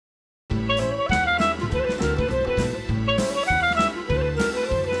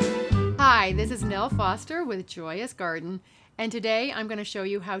Hi, this is Nell Foster with Joyous Garden, and today I'm going to show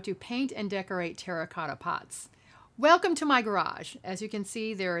you how to paint and decorate terracotta pots. Welcome to my garage. As you can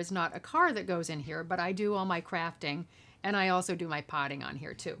see, there is not a car that goes in here, but I do all my crafting, and I also do my potting on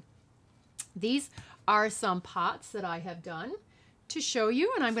here too. These are some pots that I have done to show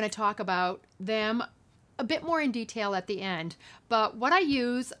you, and I'm going to talk about them a bit more in detail at the end. But what I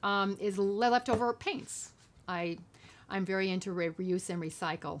use is leftover paints. I'm very into reuse and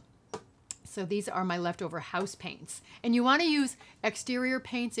recycle. So these are my leftover house paints. And you want to use exterior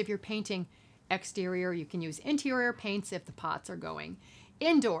paints if you're painting exterior. You can use interior paints if the pots are going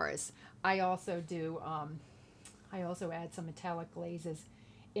indoors. I also add some metallic glazes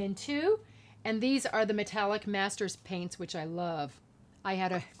into. And these are the Metallic Masters paints, which I love. I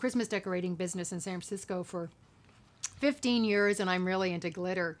had a Christmas decorating business in San Francisco for 15 years, and I'm really into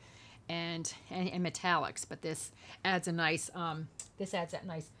glitter and metallics. But this adds a nice, this adds that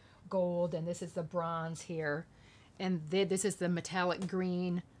nice gold, and this is the bronze here, and this is the metallic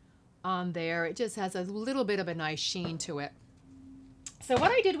green on there. It just has a little bit of a nice sheen to it. So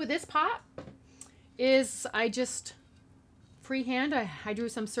what I did with this pot is I just freehand, I drew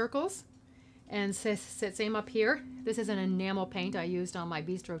some circles, and same up here. This is an enamel paint I used on my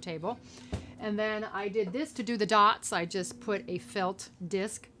bistro table. And then I did this to do the dots. I just put a felt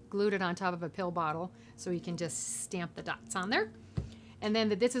disc, glued it on top of a pill bottle, so you can just stamp the dots on there. And then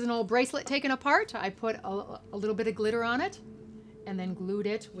this is an old bracelet taken apart. I put a little bit of glitter on it and then glued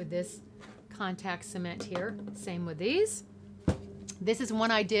it with this contact cement here. Same with these. This is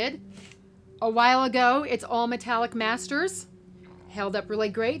one I did a while ago. It's all Metallic Masters. Held up really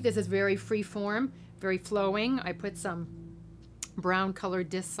great. This is very free form, very flowing. I put some brown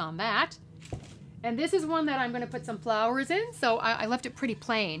colored discs on that. And this is one that I'm going to put some flowers in. So I left it pretty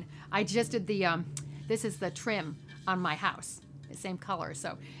plain. I just did the, this is the trim on my house. The same color,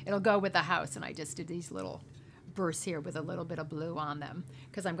 so it'll go with the house. And I just did these little bursts here with a little bit of blue on them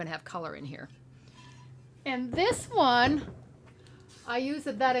because I'm going to have color in here. And this one, I used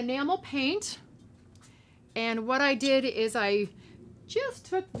that enamel paint. And what I did is I just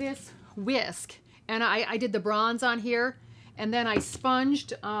took this whisk and I did the bronze on here, and then I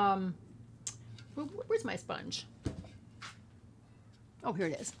sponged, where's my sponge? Oh, here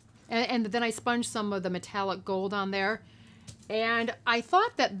it is. And then I sponged some of the metallic gold on there. And I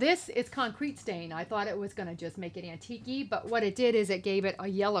thought that this is concrete stain. I thought it was going to just make it antique-y, but what it did is it gave it a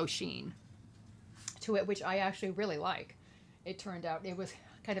yellow sheen to it, which I actually really like. It turned out it was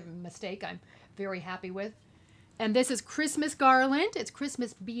kind of a mistake I'm very happy with. And this is Christmas garland. It's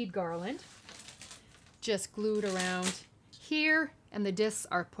Christmas bead garland. Just glued around here, and the discs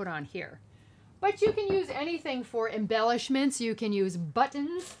are put on here. But you can use anything for embellishments. You can use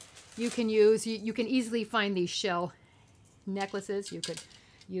buttons. You can easily find these shell necklaces. You could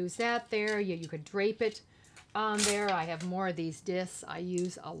use that there. You could drape it on there. I have more of these discs. I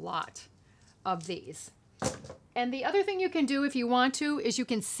use a lot of these. And the other thing you can do if you want to is you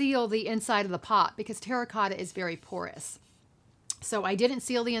can seal the inside of the pot because terracotta is very porous. So I didn't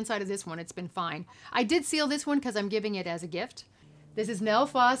seal the inside of this one. It's been fine. I did seal this one because I'm giving it as a gift. This is Nell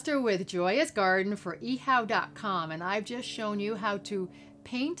Foster with Joyous Garden for ehow.com, and I've just shown you how to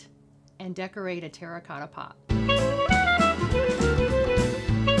paint and decorate a terracotta pot.